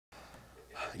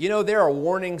You know, there are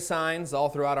warning signs all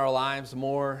throughout our lives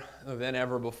more than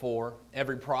ever before.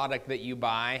 Every product that you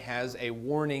buy has a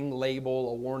warning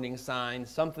label, a warning sign,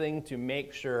 something to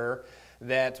make sure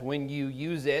that when you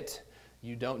use it,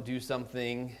 you don't do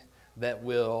something that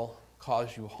will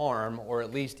cause you harm, or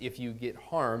at least if you get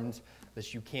harmed,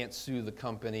 that you can't sue the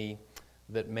company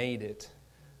that made it.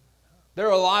 There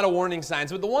are a lot of warning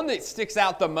signs, but the one that sticks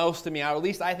out the most to me, or at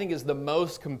least I think is the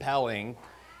most compelling,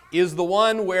 is the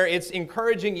one where it's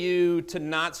encouraging you to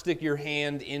not stick your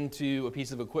hand into a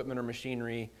piece of equipment or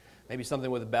machinery, maybe something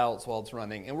with belts while it's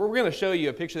running. And we're going to show you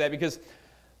a picture of that because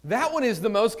that one is the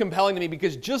most compelling to me,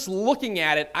 because just looking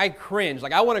at it, I cringe.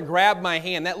 Like, I want to grab my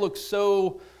hand. That looks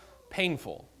so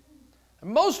painful.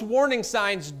 Most warning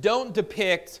signs don't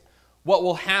depict what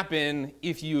will happen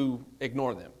if you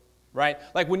ignore them, right?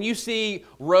 Like when you see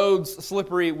roads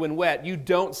slippery when wet, you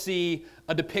don't see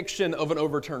a depiction of an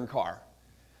overturned car.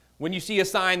 When you see a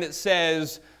sign that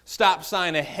says, stop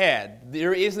sign ahead,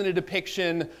 there isn't a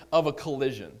depiction of a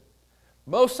collision.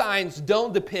 Most signs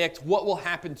don't depict what will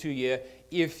happen to you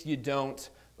if you don't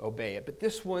obey it. But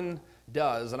this one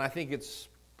does, and I think it's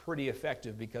pretty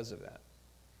effective because of that.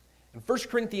 In 1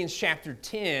 Corinthians chapter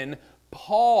 10,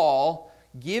 Paul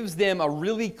gives them a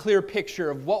really clear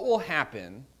picture of what will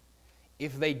happen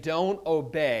if they don't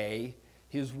obey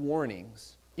his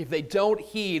warnings, if they don't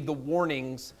heed the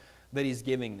warnings that he's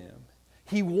giving them.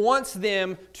 He wants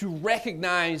them to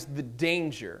recognize the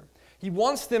danger. He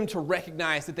wants them to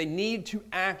recognize that they need to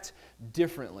act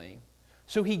differently.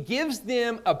 So he gives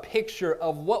them a picture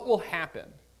of what will happen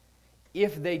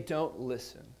if they don't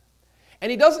listen. And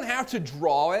he doesn't have to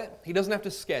draw it. He doesn't have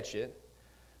to sketch it,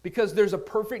 because there's a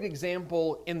perfect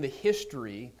example in the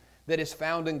history that is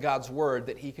found in God's Word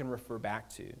that he can refer back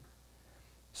to.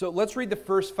 So let's read the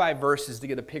first 5 verses to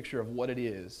get a picture of what it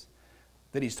is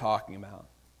that he's talking about.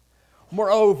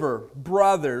 Moreover,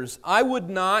 brothers, I would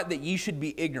not that ye should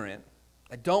be ignorant.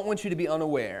 I don't want you to be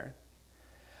unaware.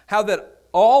 How that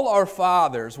all our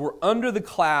fathers were under the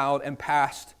cloud and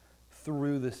passed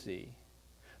through the sea.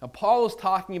 Now, Paul is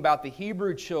talking about the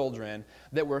Hebrew children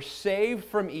that were saved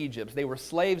from Egypt. They were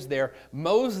slaves there.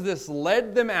 Moses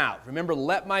led them out. Remember,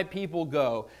 let my people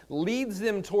go. Leads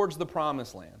them towards the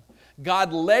promised land.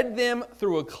 God led them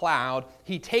through a cloud.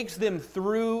 He takes them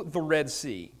through the Red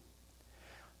Sea.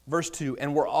 Verse 2,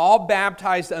 and were all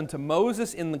baptized unto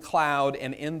Moses in the cloud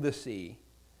and in the sea.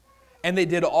 And they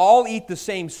did all eat the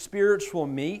same spiritual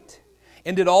meat,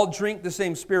 and did all drink the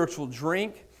same spiritual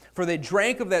drink, for they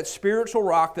drank of that spiritual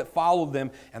rock that followed them,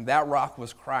 and that rock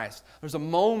was Christ. There's a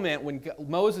moment when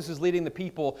Moses is leading the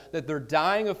people that they're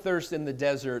dying of thirst in the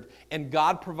desert, and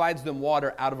God provides them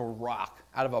water out of a rock,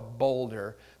 out of a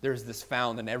boulder. There's this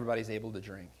fountain, and everybody's able to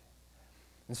drink.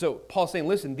 And so Paul's saying,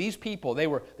 listen, these people, they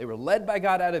were led by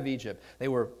God out of Egypt.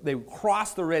 They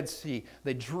crossed the Red Sea.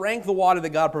 They drank the water that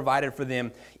God provided for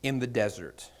them in the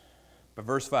desert. But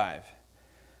verse 5,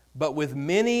 but with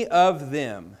many of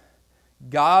them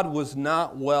God was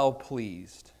not well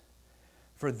pleased,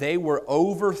 for they were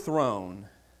overthrown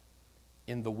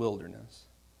in the wilderness.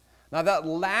 Now that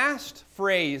last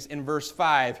phrase in verse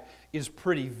 5 is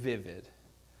pretty vivid.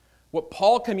 What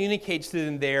Paul communicates to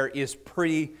them there is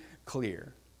pretty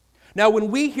clear. Now,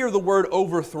 when we hear the word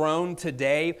overthrown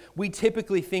today, we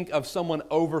typically think of someone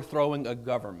overthrowing a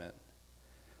government.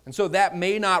 And so that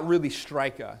may not really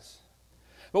strike us.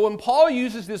 But when Paul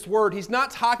uses this word, he's not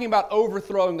talking about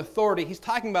overthrowing authority. He's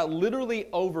talking about literally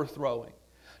overthrowing.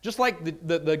 Just like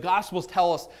the Gospels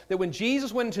tell us that when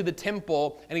Jesus went into the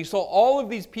temple and he saw all of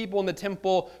these people in the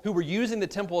temple who were using the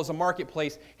temple as a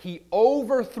marketplace, he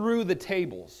overthrew the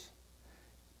tables,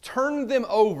 turned them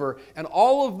over, and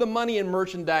all of the money and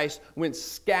merchandise went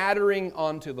scattering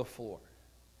onto the floor.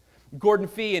 Gordon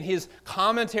Fee, in his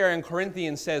commentary on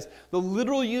Corinthians, says the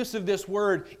literal use of this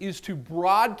word is to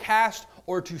broadcast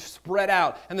or to spread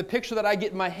out. And the picture that I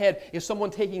get in my head is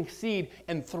someone taking seed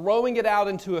and throwing it out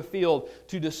into a field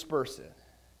to disperse it.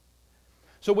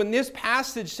 So when this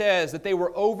passage says that they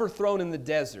were overthrown in the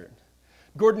desert,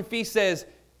 Gordon Fee says,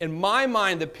 in my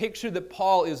mind, the picture that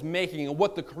Paul is making and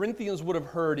what the Corinthians would have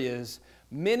heard is,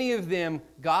 many of them,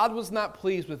 God was not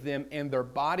pleased with them, and their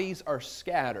bodies are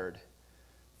scattered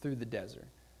through the desert.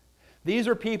 These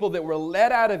are people that were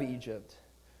led out of Egypt,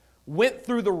 went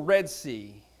through the Red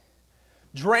Sea,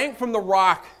 drank from the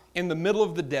rock in the middle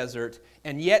of the desert,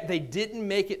 and yet they didn't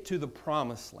make it to the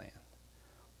promised land.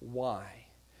 Why?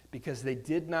 Because they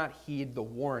did not heed the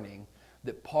warning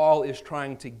that Paul is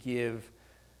trying to give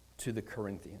to the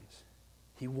Corinthians.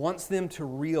 He wants them to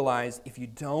realize, if you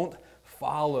don't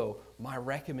follow my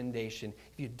recommendation,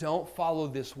 if you don't follow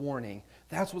this warning,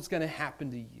 that's what's going to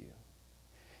happen to you.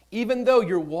 Even though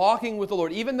you're walking with the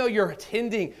Lord, even though you're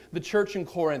attending the church in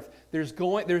Corinth, there's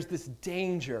this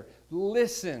danger.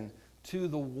 Listen to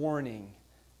the warning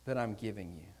that I'm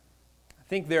giving you. I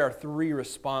think there are 3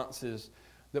 responses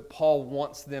that Paul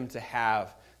wants them to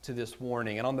have to this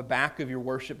warning. And on the back of your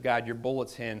worship guide, your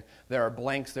bulletin, there are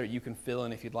blanks that you can fill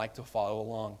in if you'd like to follow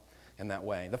along in that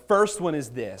way. The first one is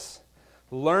this: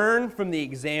 learn from the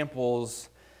examples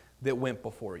that went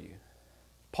before you.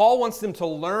 Paul wants them to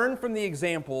learn from the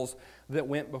examples that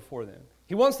went before them.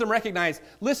 He wants them to recognize,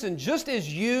 listen, just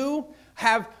as you've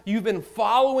been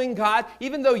following God,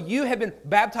 even though you have been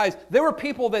baptized, there were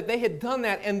people that they had done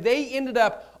that and they ended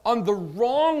up on the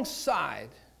wrong side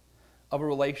of a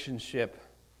relationship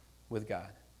with God.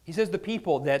 He says the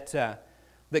people that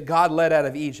God led out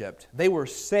of Egypt, they were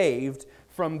saved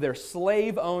from their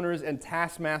slave owners and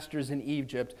taskmasters in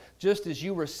Egypt, just as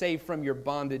you were saved from your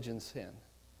bondage and sin.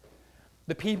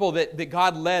 The people that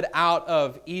God led out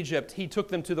of Egypt, He took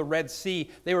them to the Red Sea.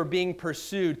 They were being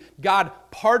pursued. God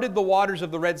parted the waters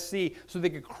of the Red Sea so they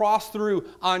could cross through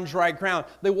on dry ground.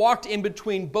 They walked in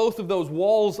between both of those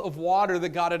walls of water that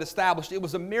God had established. It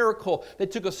was a miracle. They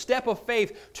took a step of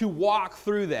faith to walk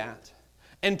through that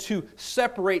and to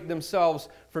separate themselves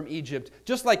from Egypt.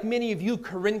 Just like many of you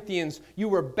Corinthians, you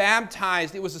were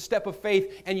baptized. It was a step of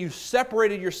faith, and you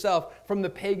separated yourself from the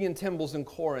pagan temples in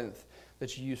Corinth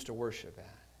that you used to worship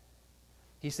at.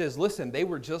 He says, listen, they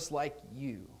were just like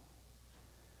you.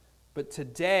 But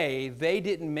today, they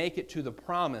didn't make it to the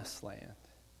promised land.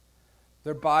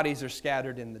 Their bodies are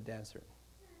scattered in the desert.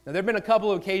 Now, there have been a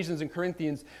couple of occasions in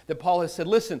Corinthians that Paul has said,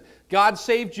 listen, God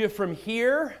saved you from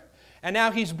here, and now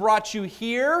He's brought you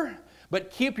here, but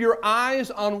keep your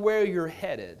eyes on where you're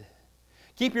headed.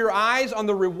 Keep your eyes on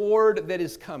the reward that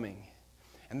is coming.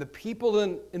 And the people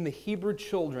in the Hebrew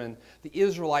children, the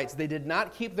Israelites, they did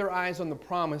not keep their eyes on the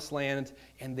promised land,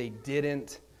 and they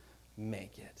didn't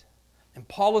make it. And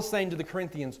Paul is saying to the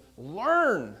Corinthians,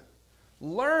 learn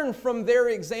from their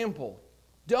example.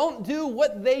 Don't do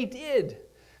what they did.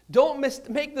 Don't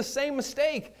make the same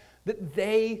mistake that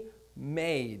they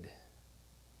made.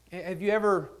 Have you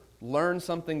ever learned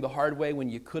something the hard way when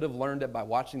you could have learned it by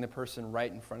watching the person right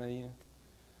in front of you?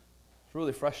 It's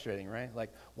really frustrating, right?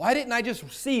 Like, why didn't I just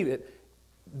see that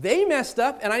they messed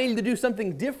up and I needed to do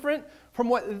something different from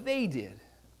what they did?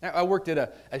 I worked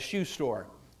at a shoe store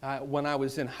when I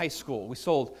was in high school. We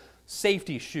sold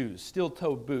safety shoes,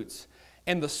 steel-toed boots.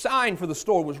 And the sign for the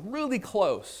store was really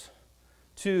close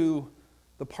to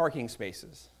the parking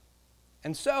spaces.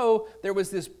 And so there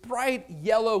was this bright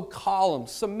yellow column,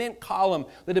 cement column,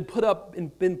 that had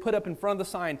been put up in front of the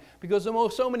sign because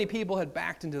so many people had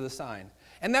backed into the sign.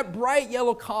 And that bright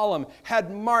yellow column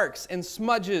had marks and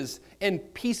smudges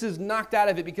and pieces knocked out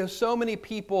of it because so many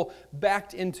people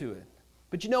backed into it.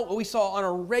 But you know what we saw on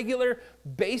a regular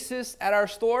basis at our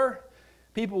store?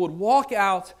 People would walk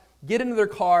out, get into their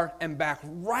car, and back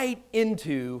right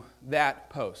into that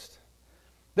post.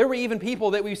 There were even people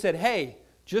that we said, hey,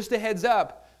 just a heads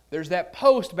up, there's that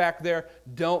post back there,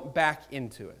 don't back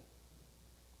into it.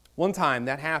 One time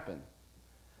that happened.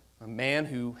 A man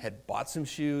who had bought some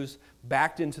shoes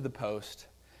backed into the post,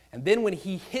 and then when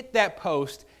he hit that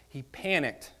post, he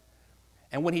panicked.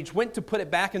 And when he went to put it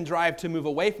back in drive to move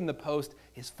away from the post,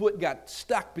 his foot got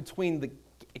stuck between the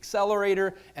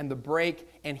accelerator and the brake,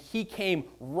 and he came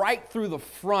right through the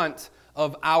front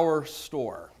of our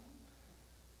store.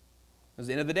 It was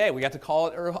the end of the day. We got to call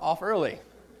it off early.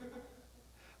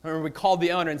 I remember we called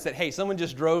the owner and said, hey, someone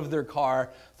just drove their car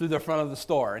through the front of the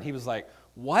store. And he was like,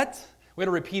 what? We had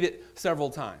to repeat it several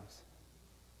times.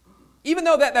 Even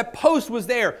though that post was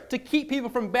there to keep people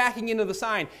from backing into the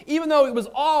sign, even though it was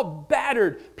all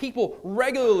battered people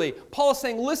regularly, Paul is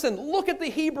saying, listen, look at the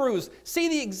Hebrews. See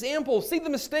the example. See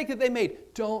the mistake that they made.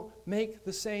 Don't make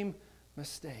the same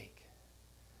mistake.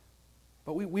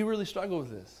 But we really struggle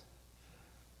with this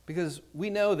because we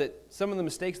know that some of the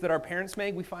mistakes that our parents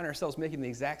make, we find ourselves making the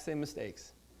exact same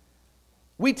mistakes.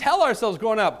 We tell ourselves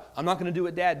growing up, I'm not going to do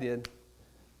what Dad did.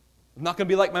 I'm not going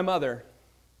to be like my mother.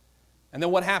 And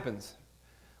then what happens?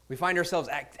 We find ourselves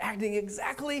acting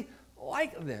exactly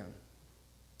like them.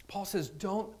 Paul says,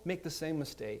 don't make the same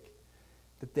mistake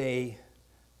that they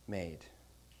made.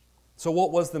 So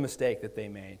what was the mistake that they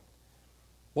made?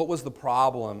 What was the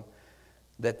problem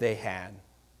that they had?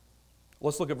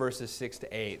 Let's look at verses 6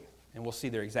 to 8, and we'll see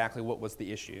there exactly what was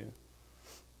the issue.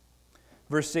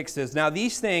 Verse 6 says, now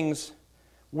these things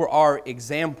were our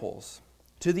examples,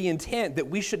 to the intent that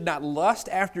we should not lust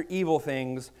after evil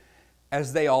things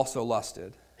as they also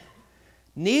lusted.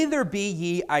 Neither be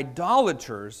ye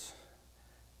idolaters,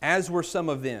 as were some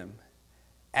of them.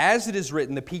 As it is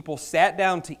written, the people sat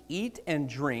down to eat and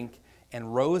drink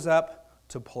and rose up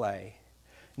to play.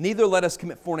 Neither let us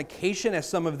commit fornication, as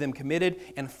some of them committed,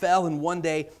 and fell in one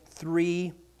day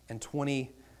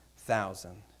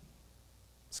 23,000.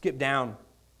 Skip down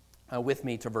with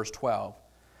me to verse 12.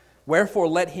 Wherefore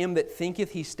let him that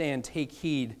thinketh he stand take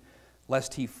heed,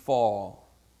 lest he fall.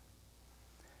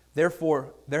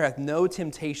 Therefore there hath no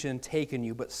temptation taken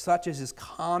you, but such as is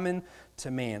common to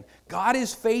man. God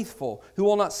is faithful, who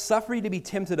will not suffer you to be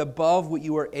tempted above what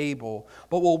you are able,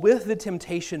 but will with the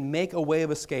temptation make a way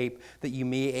of escape, that you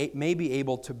may be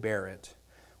able to bear it.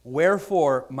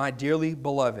 Wherefore, my dearly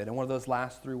beloved, and one of those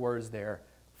last three words there,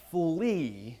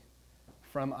 flee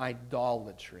from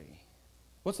idolatry.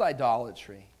 What's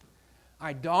idolatry?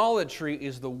 Idolatry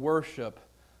is the worship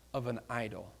of an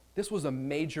idol. This was a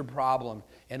major problem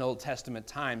in Old Testament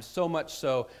times, so much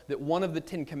so that one of the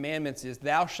 10 Commandments is,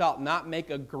 thou shalt not make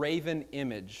a graven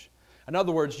image. In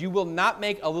other words, you will not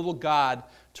make a little god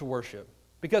to worship,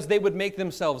 because they would make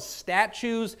themselves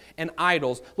statues and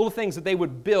idols, little things that they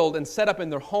would build and set up in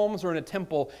their homes or in a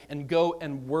temple and go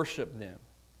and worship them.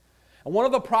 And one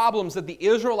of the problems that the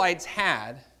Israelites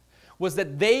had was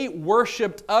that they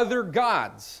worshiped other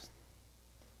gods.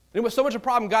 It was so much a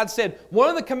problem, God said, one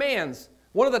of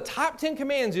the top 10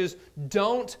 commands is,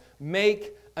 don't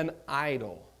make an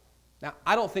idol. Now,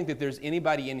 I don't think that there's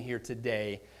anybody in here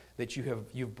today that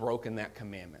you've broken that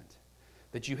commandment,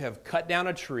 that you have cut down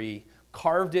a tree,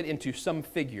 carved it into some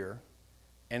figure,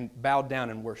 and bowed down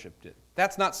and worshiped it.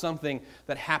 That's not something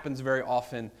that happens very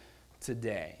often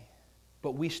today.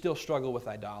 But we still struggle with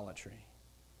idolatry.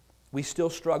 We still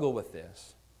struggle with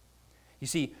this. You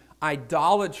see,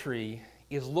 idolatry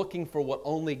is looking for what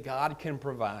only God can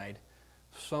provide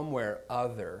somewhere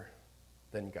other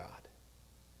than God.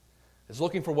 It's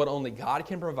looking for what only God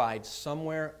can provide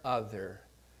somewhere other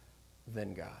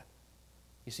than God.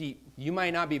 You see, you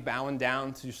might not be bowing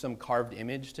down to some carved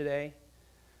image today,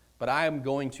 but I am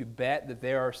going to bet that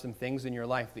there are some things in your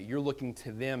life that you're looking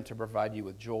to them to provide you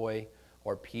with joy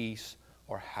or peace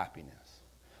or happiness.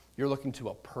 You're looking to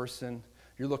a person.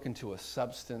 You're looking to a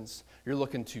substance. You're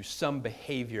looking to some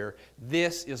behavior.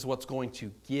 This is what's going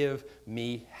to give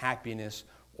me happiness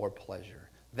or pleasure.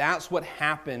 That's what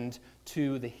happened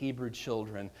to the Hebrew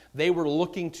children. They were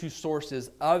looking to sources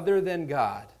other than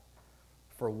God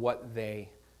for what they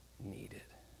needed.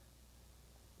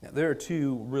 Now, there are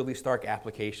two really stark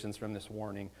applications from this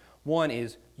warning. One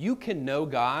is, you can know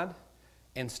God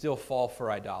and still fall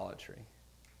for idolatry.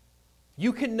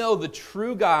 You can know the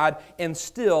true God and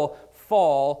still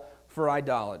fall for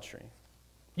idolatry.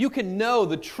 You can know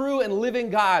the true and living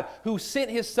God who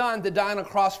sent His Son to die on a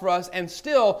cross for us and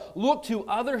still look to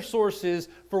other sources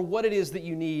for what it is that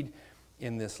you need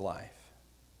in this life.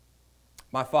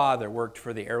 My father worked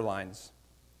for the airlines,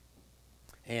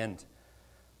 and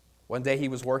one day he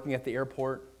was working at the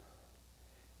airport,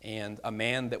 and a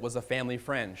man that was a family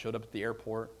friend showed up at the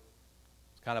airport.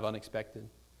 It's kind of unexpected.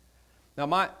 Now,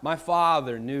 my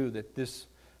father knew that this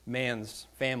man's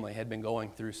family had been going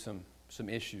through some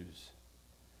issues.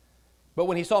 But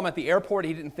when he saw him at the airport,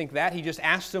 he didn't think that. He just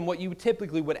asked him what you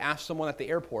typically would ask someone at the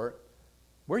airport,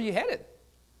 where are you headed?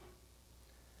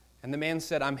 And the man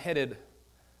said, I'm headed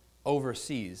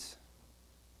overseas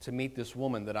to meet this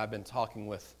woman that I've been talking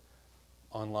with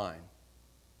online.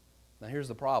 Now here's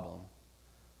the problem.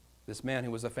 This man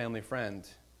who was a family friend,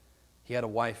 he had a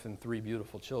wife and 3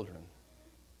 beautiful children.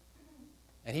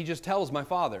 And he just tells my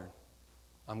father,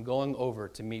 I'm going over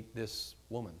to meet this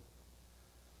woman.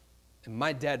 And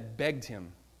my dad begged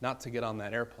him not to get on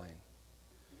that airplane.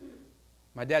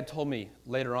 My dad told me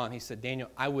later on, he said, Daniel,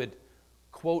 I would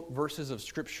quote verses of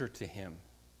Scripture to him,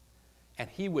 and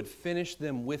he would finish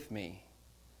them with me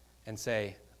and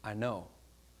say, I know,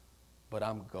 but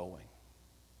I'm going.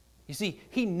 You see,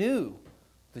 he knew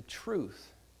the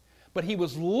truth, but he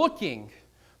was looking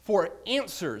for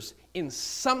answers in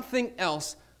something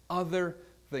else other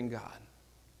than God.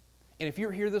 And if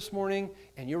you're here this morning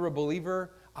and you're a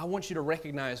believer, I want you to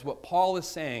recognize what Paul is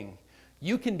saying.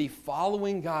 You can be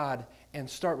following God and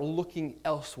start looking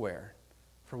elsewhere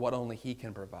for what only He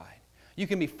can provide. You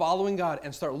can be following God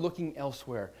and start looking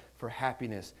elsewhere for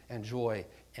happiness and joy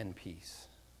and peace.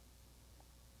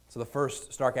 So the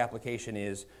first stark application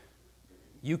is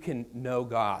you can know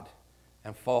God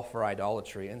and fall for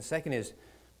idolatry. And second is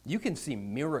you can see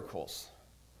miracles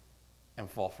and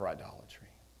fall for idolatry.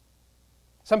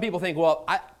 Some people think, well,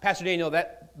 Pastor Daniel,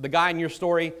 the guy in your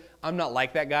story, I'm not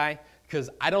like that guy because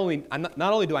not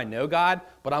only do I know God,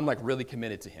 but I'm like really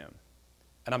committed to Him.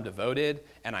 And I'm devoted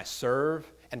and I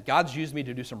serve, and God's used me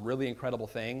to do some really incredible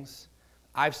things.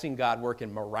 I've seen God work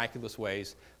in miraculous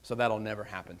ways, so that'll never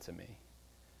happen to me.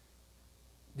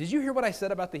 Did you hear what I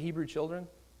said about the Hebrew children?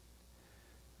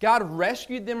 God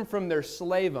rescued them from their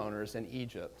slave owners in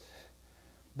Egypt,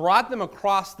 brought them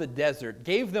across the desert,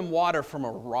 gave them water from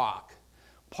a rock,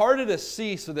 parted a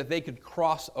sea so that they could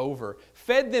cross over,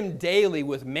 fed them daily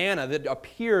with manna that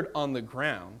appeared on the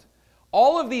ground.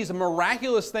 All of these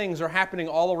miraculous things are happening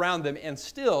all around them, and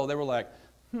still they were like,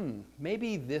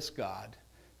 maybe this God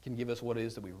can give us what it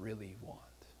is that we really want.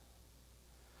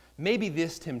 Maybe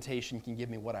this temptation can give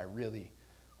me what I really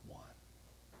want.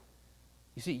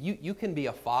 You see, you can be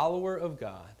a follower of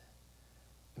God,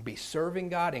 and be serving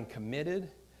God and committed,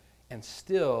 and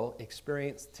still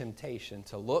experience temptation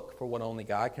to look for what only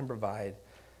God can provide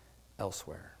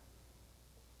elsewhere.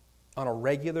 On a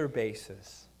regular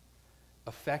basis,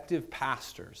 effective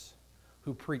pastors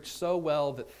who preach so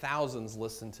well that thousands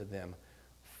listen to them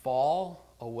fall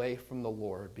away from the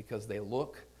Lord because they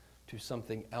look to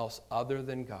something else other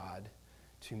than God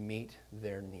to meet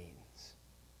their needs.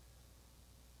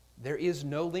 There is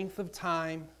no length of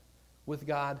time with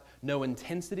God, no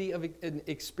intensity of an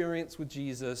experience with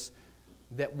Jesus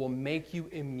that will make you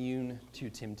immune to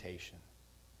temptation.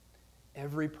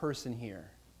 Every person here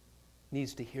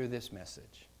needs to hear this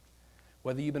message,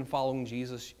 whether you've been following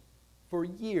Jesus for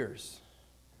years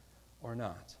or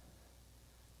not.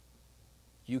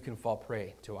 You can fall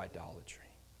prey to idolatry.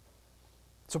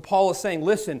 So Paul is saying,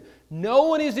 listen, no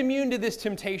one is immune to this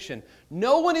temptation.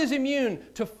 No one is immune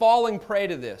to falling prey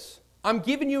to this. I'm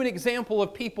giving you an example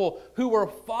of people who were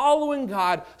following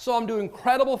God, saw Him do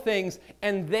incredible things,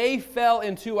 and they fell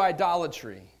into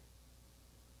idolatry.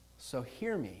 So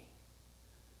hear me.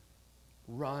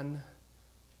 Run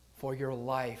for your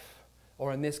life,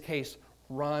 or in this case,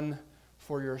 run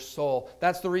for your soul.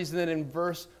 That's the reason that in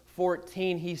verse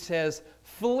 14 he says,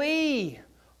 flee,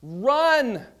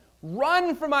 run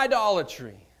from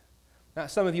idolatry. Now,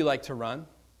 some of you like to run,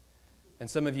 and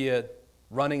some of you,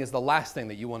 running is the last thing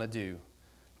that you want to do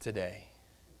today.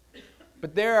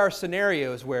 But there are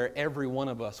scenarios where every one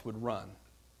of us would run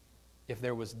if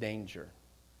there was danger,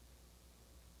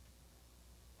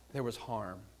 there was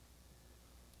harm.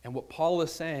 And what Paul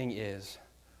is saying is,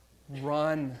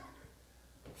 run,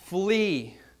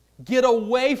 flee, get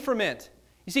away from it.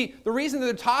 You see, the reason that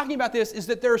they're talking about this is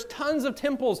that there's tons of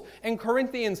temples in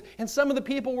Corinthians, and some of the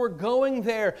people were going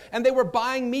there, and they were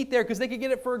buying meat there because they could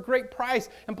get it for a great price.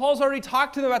 And Paul's already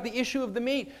talked to them about the issue of the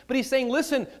meat, but he's saying,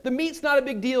 listen, the meat's not a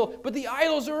big deal, but the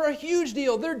idols are a huge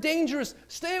deal. They're dangerous.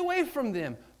 Stay away from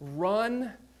them.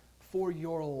 Run for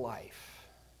your life.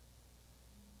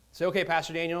 Say, okay,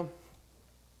 Pastor Daniel,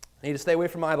 I need to stay away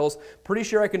from idols. Pretty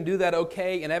sure I can do that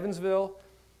okay in Evansville.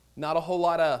 Not a whole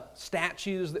lot of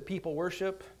statues that people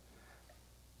worship.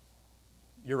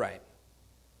 You're right.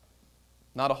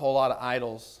 Not a whole lot of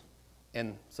idols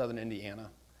in southern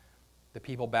Indiana that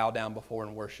people bow down before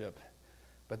and worship.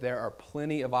 But there are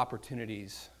plenty of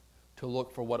opportunities to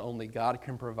look for what only God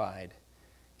can provide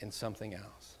in something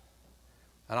else.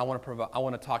 And I want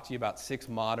to talk to you about 6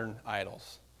 modern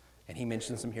idols. And he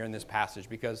mentions them here in this passage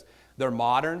because they're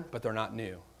modern, but they're not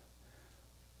new.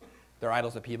 They're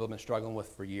idols that people have been struggling with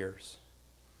for years.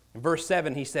 In verse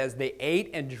 7, he says, they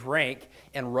ate and drank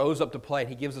and rose up to play. And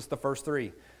he gives us the first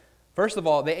 3. First of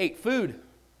all, they ate food.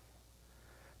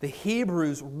 The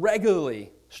Hebrews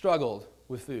regularly struggled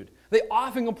with food. They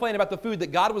often complained about the food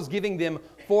that God was giving them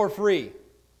for free.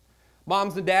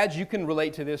 Moms and dads, you can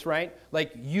relate to this, right?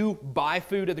 Like you buy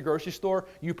food at the grocery store,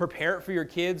 you prepare it for your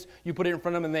kids, you put it in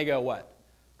front of them and they go, what?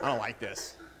 I don't like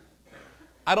this.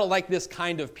 I don't like this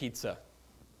kind of pizza.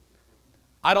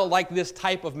 I don't like this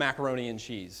type of macaroni and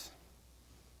cheese.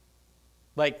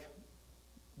 Like,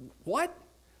 what?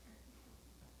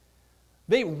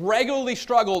 They regularly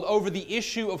struggled over the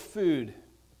issue of food.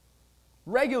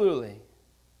 Regularly.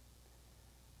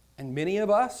 And many of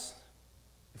us,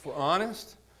 if we're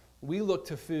honest, we look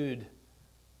to food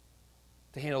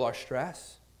to handle our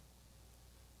stress.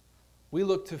 We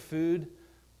look to food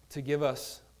to give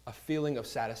us a feeling of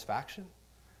satisfaction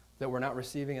that we're not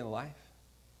receiving in life.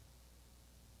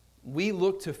 We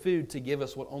look to food to give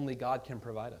us what only God can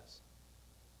provide us.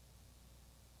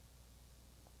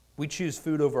 We choose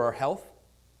food over our health.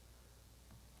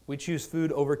 We choose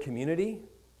food over community.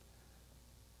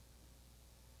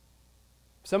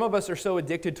 Some of us are so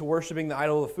addicted to worshiping the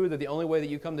idol of food that the only way that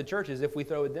you come to church is if we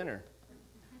throw a dinner.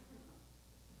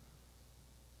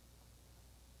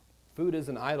 Food is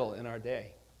an idol in our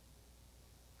day.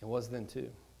 It was then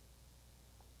too.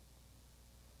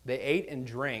 They ate and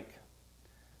drank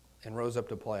and rose up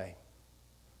to play.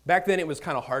 Back then, it was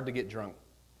kind of hard to get drunk.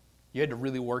 You had to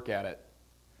really work at it.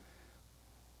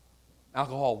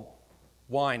 Alcohol,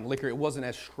 wine, liquor, it wasn't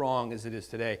as strong as it is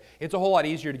today. It's a whole lot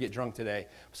easier to get drunk today.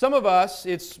 Some of us,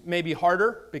 it's maybe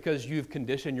harder because you've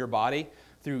conditioned your body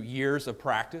through years of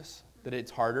practice that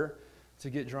it's harder to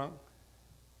get drunk.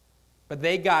 But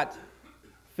they got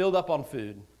filled up on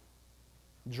food,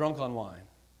 drunk on wine,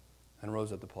 and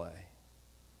rose up to play.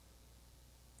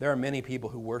 There are many people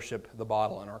who worship the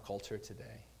bottle in our culture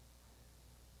today.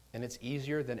 And it's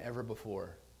easier than ever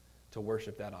before to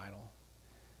worship that idol.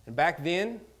 And back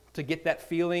then, to get that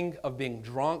feeling of being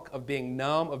drunk, of being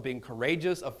numb, of being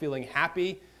courageous, of feeling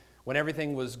happy when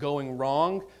everything was going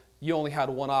wrong, you only had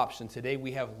one option. Today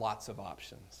we have lots of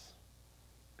options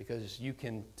because you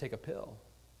can take a pill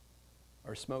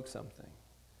or smoke something.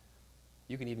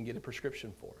 You can even get a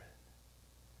prescription for it.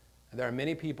 And there are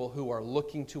many people who are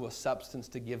looking to a substance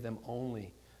to give them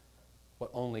only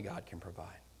what only God can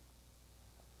provide.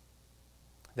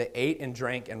 They ate and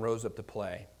drank and rose up to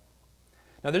play.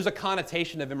 Now, there's a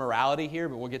connotation of immorality here,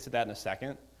 but we'll get to that in a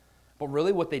second. But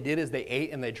really what they did is they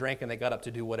ate and they drank and they got up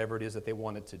to do whatever it is that they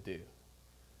wanted to do.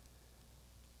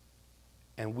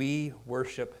 And we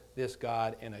worship this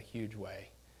God in a huge way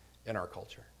in our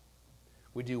culture.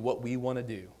 We do what we want to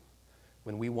do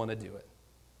when we want to do it.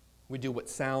 We do what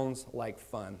sounds like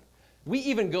fun. We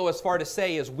even go as far to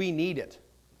say as we need it.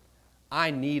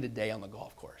 I need a day on the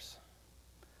golf course.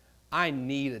 I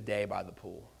need a day by the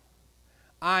pool.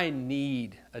 I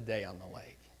need a day on the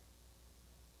lake.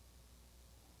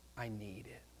 I need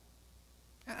it.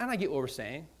 And I get what we're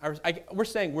saying. We're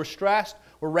saying we're stressed,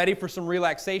 we're ready for some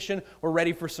relaxation, we're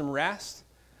ready for some rest.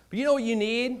 But you know what you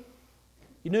need?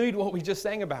 You need what we just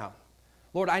sang about.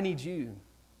 Lord, I need you.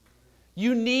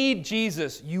 You need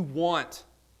Jesus. You want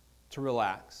to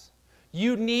relax.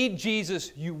 You need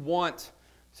Jesus. You want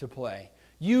to play.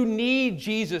 You need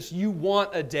Jesus. You want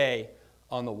a day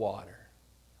on the water.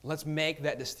 Let's make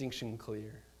that distinction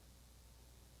clear.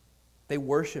 They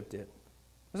worshiped it.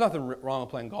 There's nothing wrong with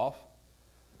playing golf,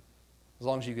 as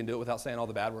long as you can do it without saying all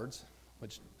the bad words,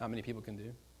 which not many people can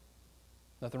do.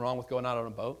 Nothing wrong with going out on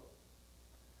a boat.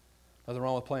 Nothing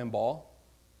wrong with playing ball.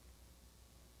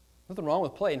 Nothing wrong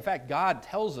with play. In fact, God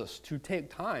tells us to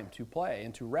take time to play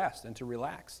and to rest and to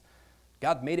relax.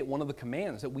 God made it one of the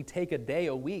commands that we take a day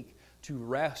a week to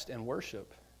rest and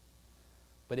worship.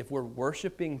 But if we're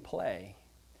worshiping play,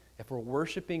 if we're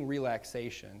worshiping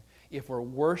relaxation, if we're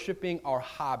worshiping our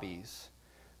hobbies,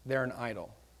 they're an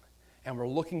idol. And we're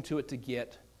looking to it to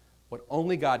get what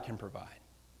only God can provide.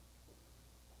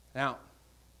 Now,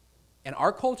 in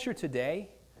our culture today,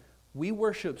 we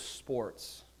worship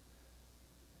sports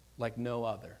like no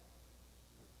other.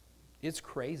 It's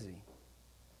crazy.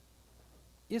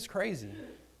 It's crazy.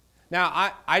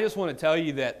 Now, I just want to tell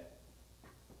you that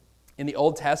in the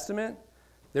Old Testament,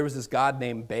 there was this god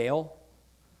named Baal.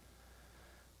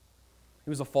 He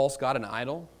was a false god, an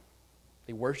idol.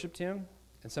 They worshiped him,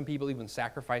 and some people even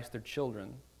sacrificed their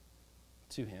children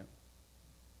to him.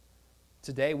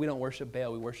 Today, we don't worship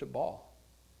Baal, we worship Baal.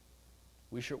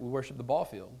 We worship the ball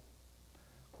field.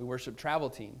 We worship travel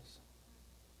teams.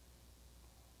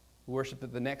 We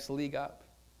worship the next league up.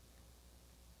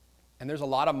 And there's a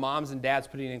lot of moms and dads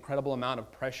putting an incredible amount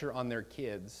of pressure on their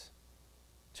kids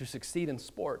to succeed in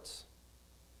sports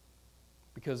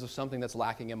because of something that's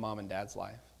lacking in mom and dad's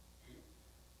life.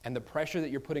 And the pressure that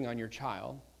you're putting on your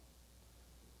child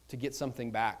to get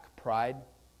something back, pride,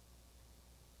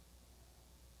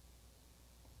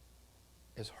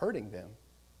 is hurting them.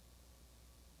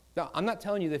 Now, I'm not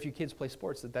telling you that if your kids play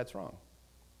sports that that's wrong.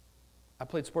 I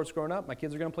played sports growing up. My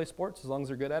kids are going to play sports as long as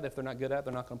they're good at it. If they're not good at it,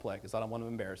 they're not going to play because I don't want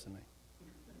them embarrassing me.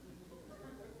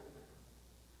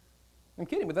 I'm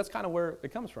kidding, but that's kind of where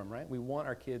it comes from, right? We want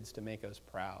our kids to make us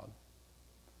proud.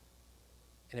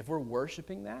 And if we're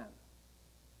worshiping that,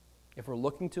 if we're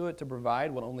looking to it to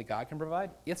provide what only God can provide,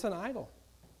 it's an idol.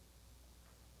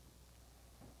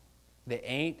 They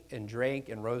ate and drank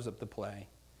and rose up to play.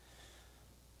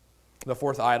 The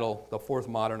fourth idol, the fourth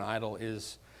modern idol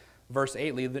is verse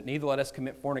 8, neither let us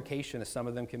commit fornication as some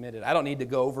of them committed. I don't need to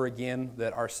go over again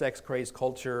that our sex-crazed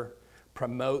culture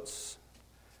promotes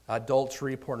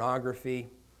adultery, pornography.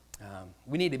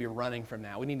 We need to be running from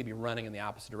that. We need to be running in the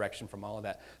opposite direction from all of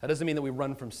that. That doesn't mean that we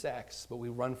run from sex, but we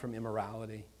run from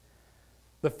immorality.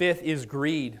 The fifth is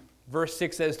greed. Verse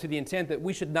 6 says, to the intent that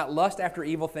we should not lust after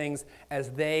evil things as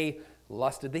they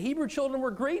lusted. The Hebrew children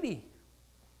were greedy.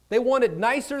 They wanted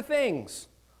nicer things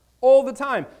all the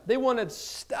time. They wanted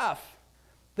stuff.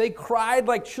 They cried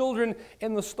like children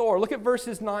in the store. Look at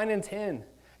verses 9 and 10.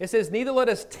 It says, neither let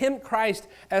us tempt Christ,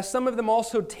 as some of them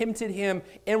also tempted him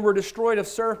and were destroyed of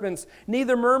serpents.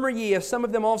 Neither murmur ye, as some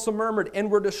of them also murmured and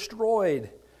were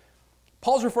destroyed.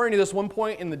 Paul's referring to this one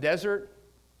point in the desert.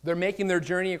 They're making their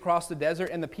journey across the desert,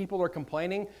 and the people are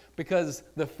complaining because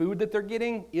the food that they're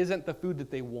getting isn't the food that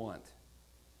they want.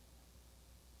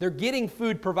 They're getting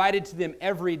food provided to them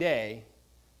every day,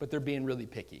 but they're being really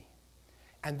picky.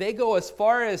 And they go as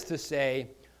far as to say,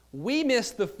 we miss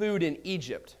the food in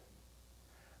Egypt.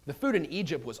 The food in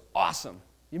Egypt was awesome.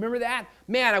 You remember that?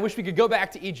 Man, I wish we could go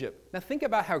back to Egypt. Now think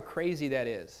about how crazy that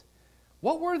is.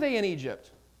 What were they in Egypt?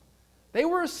 They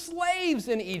were slaves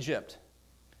in Egypt.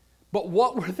 But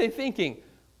what were they thinking?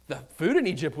 The food in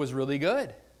Egypt was really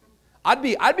good. I'd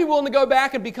be willing to go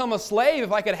back and become a slave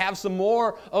if I could have some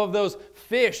more of those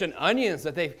fish and onions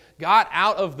that they got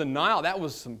out of the Nile. That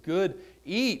was some good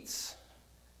eats.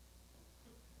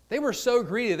 They were so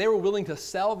greedy, they were willing to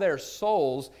sell their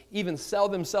souls, even sell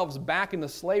themselves back into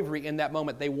slavery in that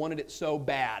moment. They wanted it so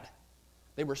bad.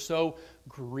 They were so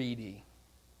greedy.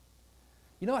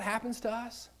 You know what happens to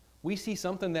us? We see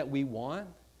something that we want,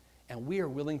 and we are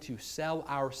willing to sell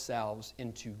ourselves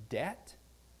into debt,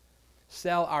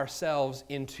 sell ourselves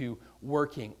into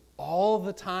working all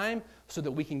the time so that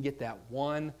we can get that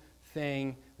one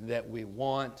thing that we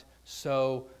want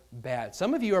so bad.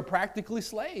 Some of you are practically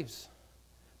slaves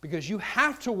because you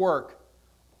have to work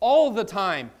all the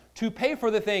time to pay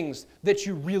for the things that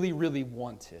you really, really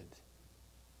wanted.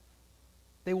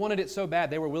 They wanted it so bad,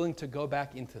 they were willing to go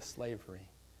back into slavery.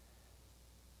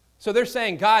 So they're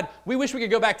saying, God, we wish we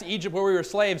could go back to Egypt where we were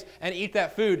slaves and eat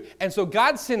that food. And so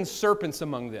God sends serpents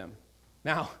among them.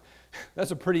 Now,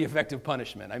 that's a pretty effective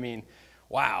punishment. I mean,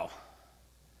 wow.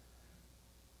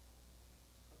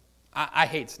 I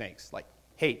hate snakes, like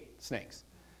hate snakes.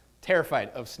 Terrified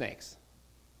of snakes.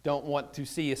 Don't want to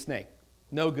see a snake.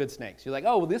 No good snakes. You're like,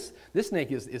 oh, well, this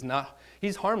snake is not,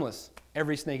 he's harmless.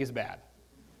 Every snake is bad.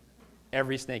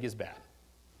 Every snake is bad.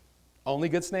 Only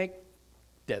good snake,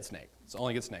 dead snake. It's the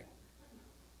only good snake.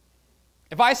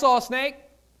 If I saw a snake,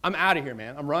 I'm out of here,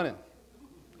 man. I'm running.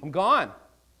 I'm gone.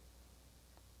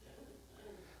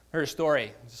 I heard a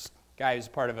story. This guy who's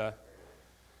part of a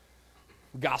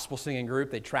gospel singing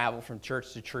group. They traveled from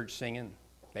church to church singing.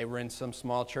 They were in some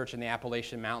small church in the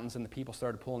Appalachian Mountains, and the people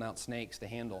started pulling out snakes to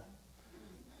handle.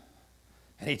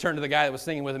 And he turned to the guy that was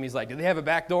singing with him. He's like, do they have a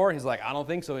back door? He's like, I don't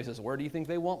think so. He says, where do you think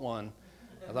they want one?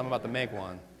 Because I'm about to make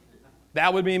one.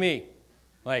 That would be me.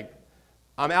 Like,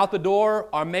 I'm out the door,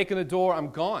 I'm making the door, I'm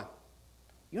gone.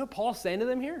 You know what Paul's saying to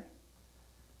them here?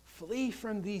 Flee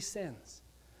from these sins.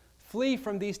 Flee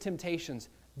from these temptations.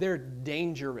 They're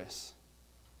dangerous.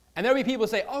 And there'll be people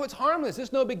who say, oh, it's harmless,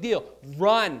 it's no big deal.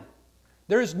 Run.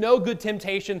 There is no good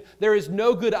temptation. There is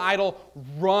no good idol.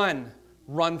 Run.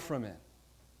 Run from it.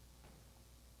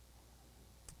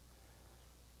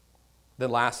 Then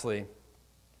lastly,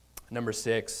 number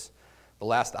 6, the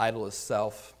last idol is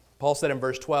self. Paul said in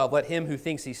verse 12, let him who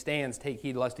thinks he stands take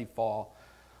heed lest he fall.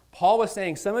 Paul was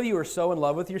saying some of you are so in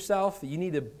love with yourself that you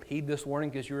need to heed this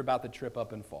warning because you're about to trip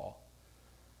up and fall.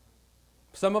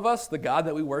 Some of us, the God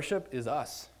that we worship is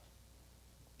us.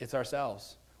 It's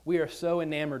ourselves. We are so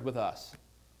enamored with us.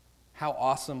 How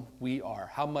awesome we are.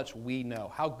 How much we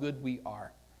know. How good we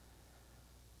are.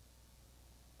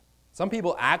 Some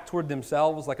people act toward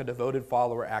themselves like a devoted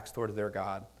follower acts toward their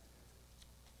God.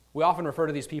 We often refer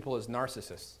to these people as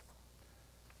narcissists.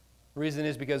 The reason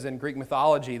is because in Greek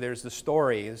mythology, there's the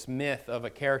story, this myth of a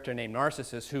character named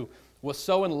Narcissus who was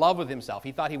so in love with himself.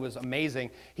 He thought he was amazing.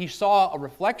 He saw a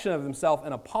reflection of himself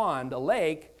in a pond, a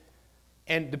lake,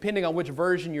 and depending on which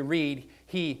version you read,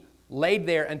 he laid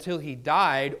there until he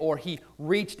died, or he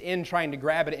reached in trying to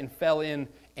grab it and fell in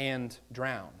and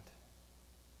drowned.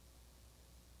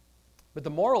 But the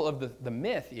moral of the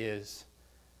myth is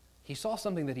he saw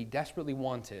something that he desperately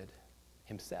wanted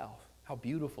himself, how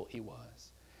beautiful he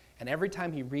was. And every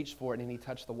time he reached for it and he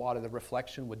touched the water, the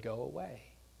reflection would go away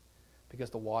because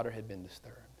the water had been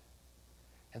disturbed.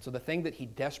 And so the thing that he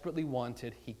desperately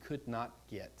wanted, he could not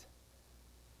get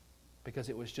because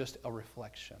it was just a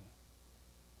reflection.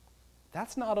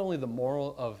 That's not only the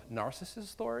moral of Narcissus'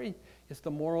 story, it's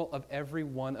the moral of every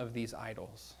one of these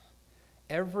idols.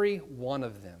 Every one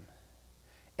of them.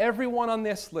 Everyone on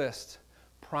this list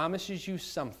promises you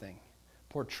something,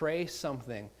 portrays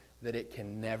something that it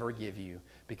can never give you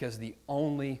because the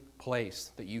only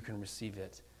place that you can receive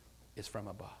it is from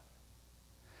above.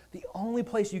 The only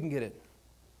place you can get it.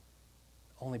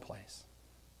 Only place.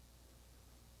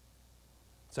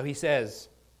 So he says,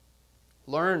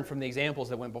 learn from the examples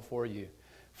that went before you.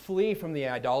 Flee from the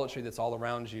idolatry that's all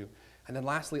around you. And then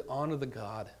lastly, honor the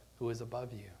God who is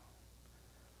above you.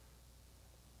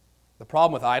 The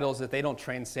problem with idols is that they don't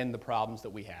transcend the problems that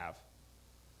we have.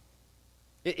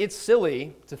 It's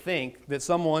silly to think that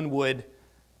someone would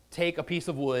take a piece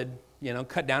of wood,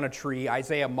 cut down a tree.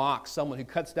 Isaiah mocks someone who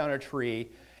cuts down a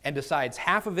tree and decides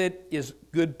half of it is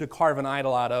good to carve an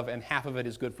idol out of and half of it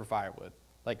is good for firewood.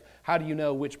 Like, how do you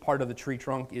know which part of the tree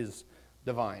trunk is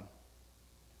divine.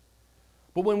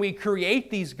 But when we create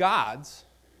these gods,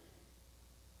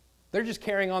 they're just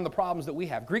carrying on the problems that we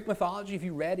have. Greek mythology, if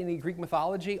you read any Greek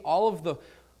mythology, all of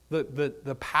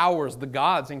the powers, the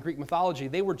gods in Greek mythology,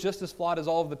 they were just as flawed as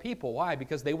all of the people. Why?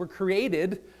 Because they were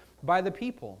created by the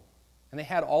people. And they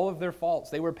had all of their faults.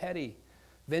 They were petty,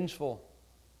 vengeful.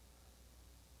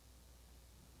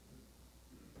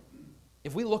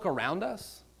 If we look around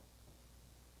us,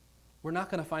 we're not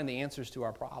going to find the answers to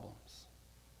our problems.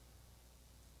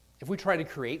 If we try to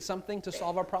create something to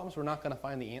solve our problems, we're not going to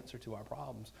find the answer to our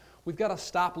problems. We've got to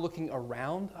stop looking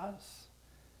around us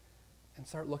and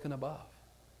start looking above,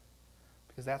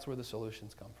 because that's where the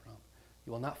solutions come from.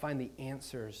 You will not find the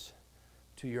answers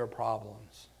to your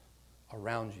problems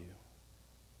around you.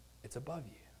 It's above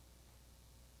you.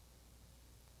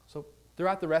 So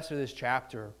throughout the rest of this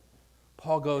chapter,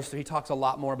 Paul goes through, he talks a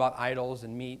lot more about idols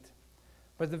and meat.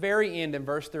 But at the very end, in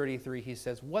verse 33, he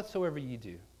says, whatsoever you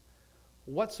do,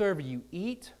 whatsoever you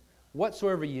eat,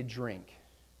 whatsoever you drink,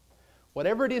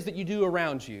 whatever it is that you do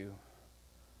around you,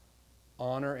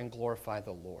 honor and glorify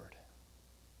the Lord.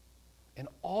 In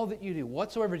all that you do,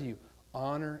 whatsoever you do,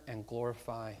 honor and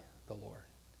glorify the Lord.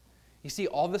 You see,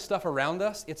 all this stuff around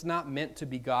us, it's not meant to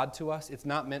be God to us. It's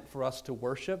not meant for us to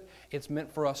worship. It's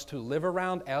meant for us to live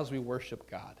around as we worship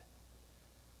God.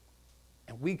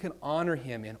 And we can honor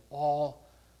Him in all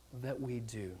that we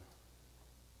do.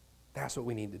 That's what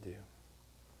we need to do.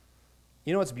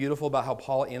 You know what's beautiful about how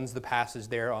Paul ends the passage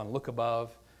there on look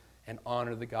above and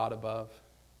honor the God above?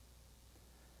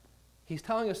 He's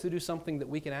telling us to do something that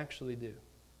we can actually do.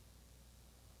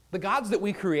 The gods that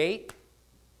we create,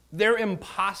 they're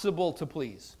impossible to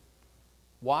please.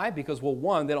 Why? Because, well,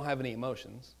 one, they don't have any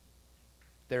emotions.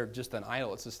 They're just an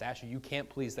idol. It's a statue. You can't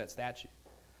please that statue.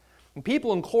 And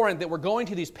people in Corinth that were going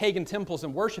to these pagan temples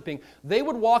and worshiping, they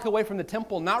would walk away from the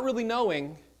temple not really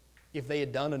knowing if they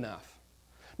had done enough.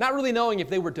 Not really knowing if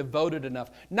they were devoted enough.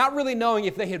 Not really knowing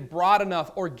if they had brought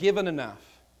enough or given enough.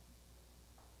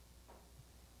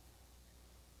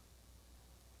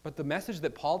 But the message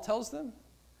that Paul tells them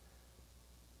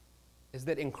is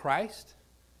that in Christ,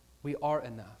 we are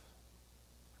enough.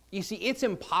 You see, it's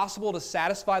impossible to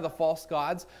satisfy the false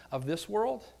gods of this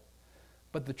world,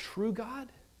 but the true God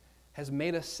has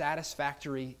made us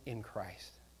satisfactory in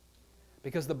Christ.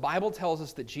 Because the Bible tells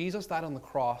us that Jesus died on the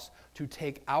cross to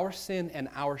take our sin and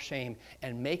our shame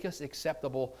and make us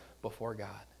acceptable before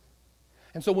God.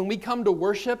 And so when we come to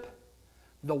worship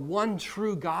the one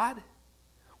true God,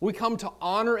 we come to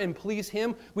honor and please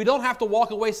Him, we don't have to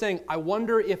walk away saying, I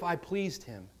wonder if I pleased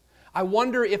Him. I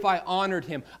wonder if I honored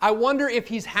Him. I wonder if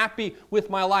He's happy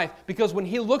with my life. Because when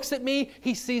He looks at me,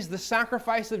 He sees the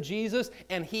sacrifice of Jesus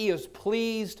and He is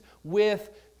pleased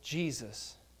with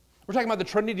Jesus. We're talking about the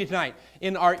Trinity tonight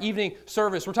in our evening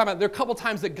service. We're talking about there are a couple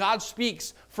times that God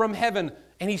speaks from heaven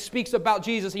and He speaks about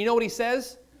Jesus. And you know what He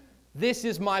says? This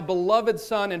is my beloved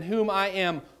Son in whom I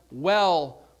am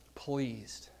well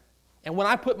pleased. And when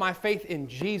I put my faith in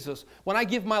Jesus, when I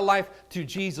give my life to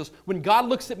Jesus, when God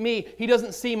looks at me, He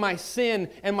doesn't see my sin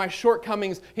and my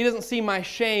shortcomings. He doesn't see my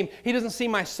shame. He doesn't see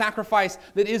my sacrifice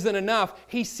that isn't enough.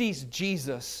 He sees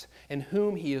Jesus in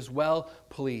whom He is well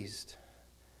pleased.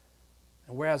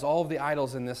 And whereas all of the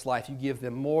idols in this life, you give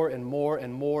them more and more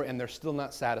and more, and they're still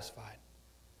not satisfied.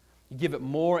 You give it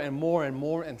more and more and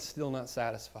more, and still not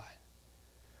satisfied.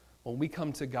 When we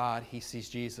come to God, He sees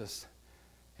Jesus,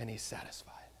 and He's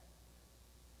satisfied.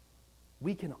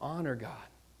 We can honor God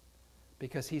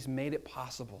because He's made it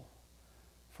possible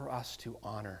for us to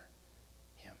honor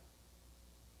Him.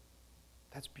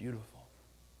 That's beautiful.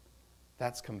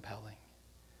 That's compelling.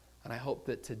 And I hope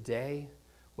that today,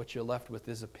 what you're left with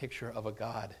is a picture of a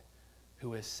God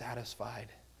who is satisfied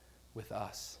with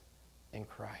us in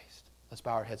Christ. Let's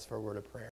bow our heads for a word of prayer.